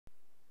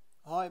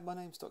Hi, my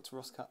name's Dr.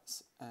 Ross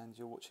Cutts and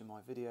you're watching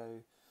my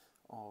video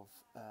of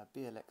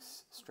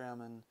BLX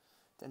Straumann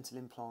dental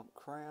implant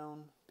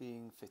crown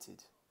being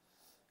fitted.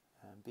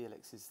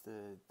 BLX is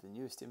the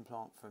newest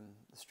implant from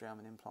the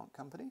Straumann implant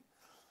company,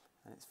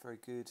 and it's very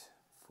good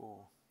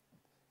for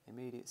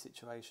immediate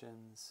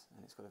situations,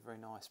 and it's got a very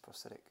nice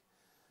prosthetic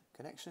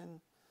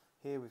connection.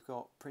 Here we've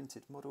got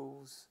printed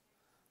models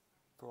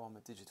from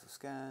a digital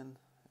scan.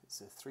 It's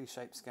a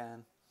 3-shape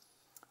scan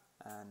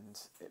and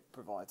it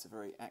provides a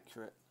very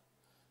accurate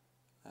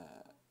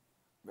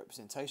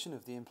representation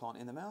of the implant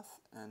in the mouth.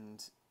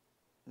 And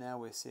now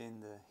we're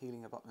seeing the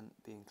healing abutment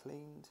being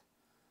cleaned,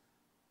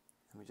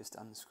 and we just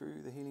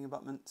unscrew the healing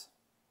abutment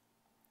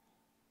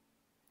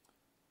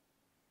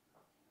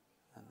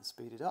and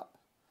speed it up,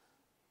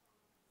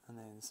 and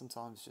then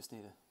sometimes just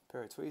need a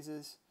pair of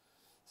tweezers.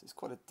 So it's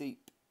quite a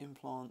deep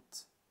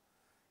implant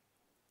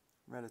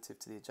relative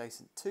to the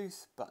adjacent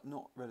tooth, but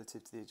not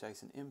relative to the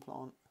adjacent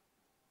implant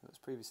that was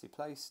previously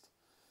placed.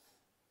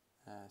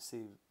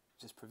 See,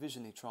 just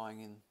provisionally trying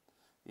in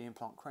the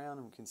implant crown,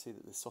 and we can see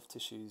that the soft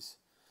tissues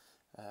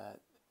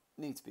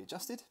need to be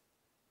adjusted,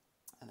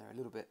 and they're a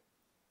little bit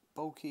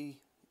bulky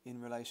in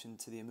relation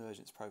to the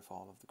emergence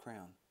profile of the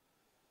crown.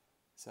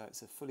 So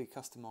it's a fully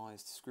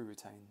customized screw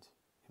retained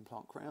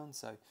implant crown,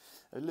 so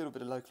a little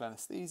bit of local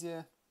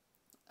anesthesia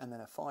and then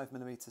a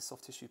 5mm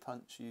soft tissue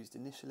punch used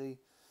initially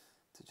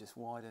to just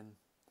widen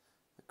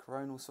the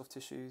coronal soft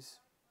tissues.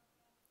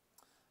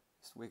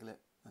 Just wiggle it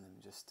and then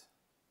just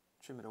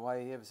trim it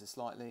away ever so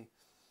slightly.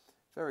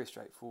 Very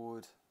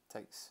straightforward.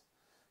 Takes,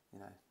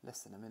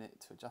 less than a minute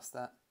to adjust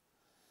that.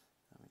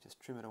 And we just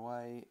trim it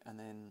away, and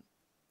then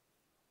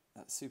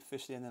that's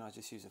superficially, and then I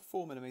just use a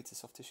 4mm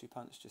soft tissue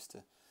punch just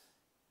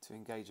to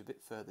engage a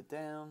bit further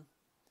down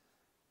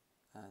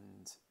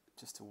and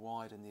just to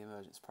widen the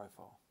emergence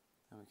profile.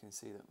 And we can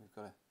see that we've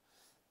got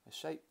a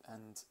shape,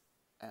 and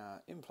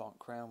our implant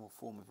crown will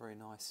form a very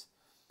nice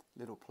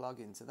little plug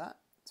into that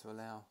to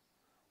allow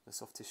the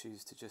soft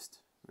tissues to just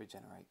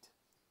regenerate.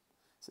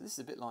 So this is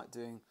a bit like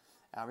doing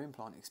our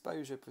implant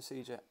exposure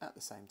procedure at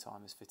the same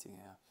time as fitting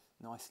our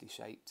nicely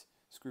shaped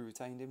screw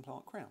retained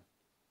implant crown.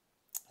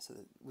 So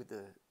that with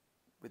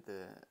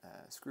the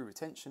screw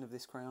retention of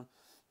this crown,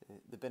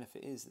 the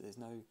benefit is that there's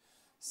no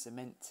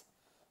cement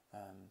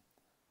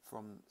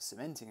from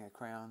cementing a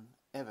crown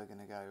ever going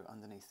to go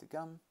underneath the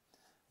gum.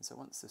 And so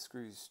once the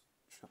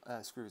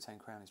screw retained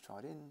crown is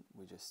tried in,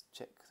 we just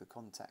check the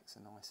contacts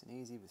are nice and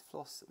easy with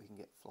floss, that we can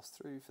get floss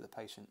through for the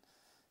patient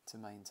to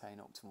maintain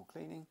optimal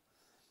cleaning.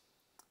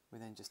 We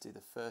then just do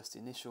the first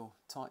initial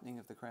tightening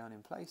of the crown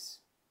in place,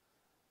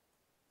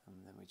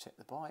 and then we check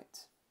the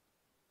bite,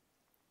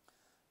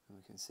 and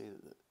we can see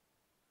that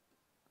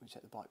we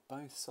check the bite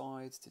both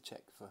sides to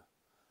check for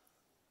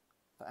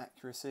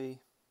accuracy,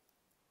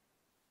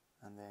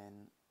 and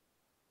then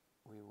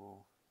we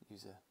will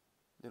use a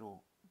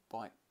little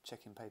bite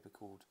checking paper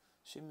called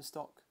shim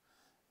stock.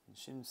 And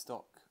shim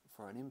stock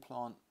for an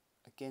implant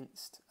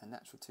against a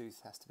natural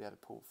tooth has to be able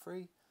to pull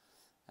free,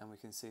 and we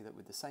can see that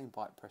with the same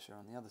bite pressure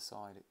on the other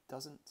side it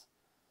doesn't.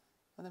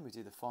 And then we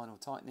do the final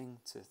tightening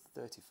to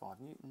 35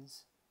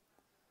 newtons.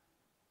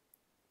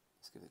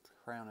 Let's give the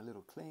crown a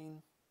little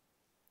clean,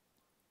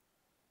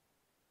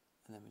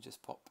 and then we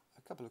just pop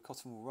a couple of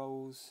cotton wool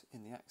rolls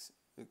in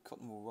the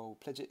cotton wool roll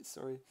pledgets,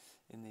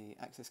 in the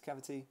access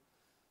cavity,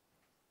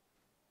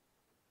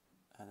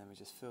 and then we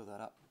just fill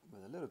that up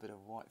with a little bit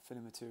of white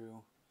filling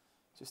material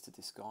just to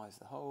disguise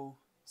the hole,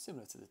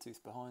 similar to the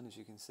tooth behind, as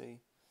you can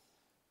see.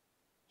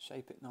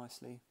 Shape it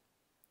nicely,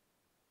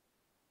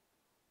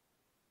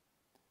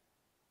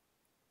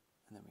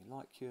 and then we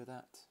light cure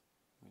that.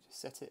 We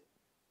just set it,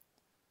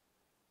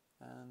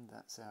 and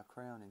that's our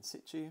crown in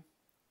situ,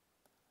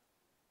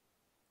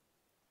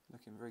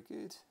 looking very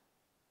good.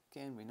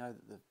 Again, we know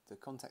that the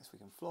contacts we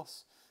can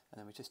floss, and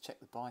then we just check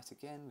the bite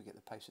again. We get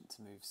the patient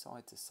to move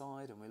side to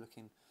side, and we're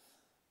looking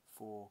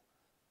for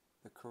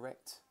the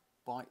correct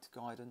bite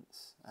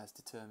guidance as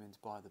determined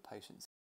by the patient's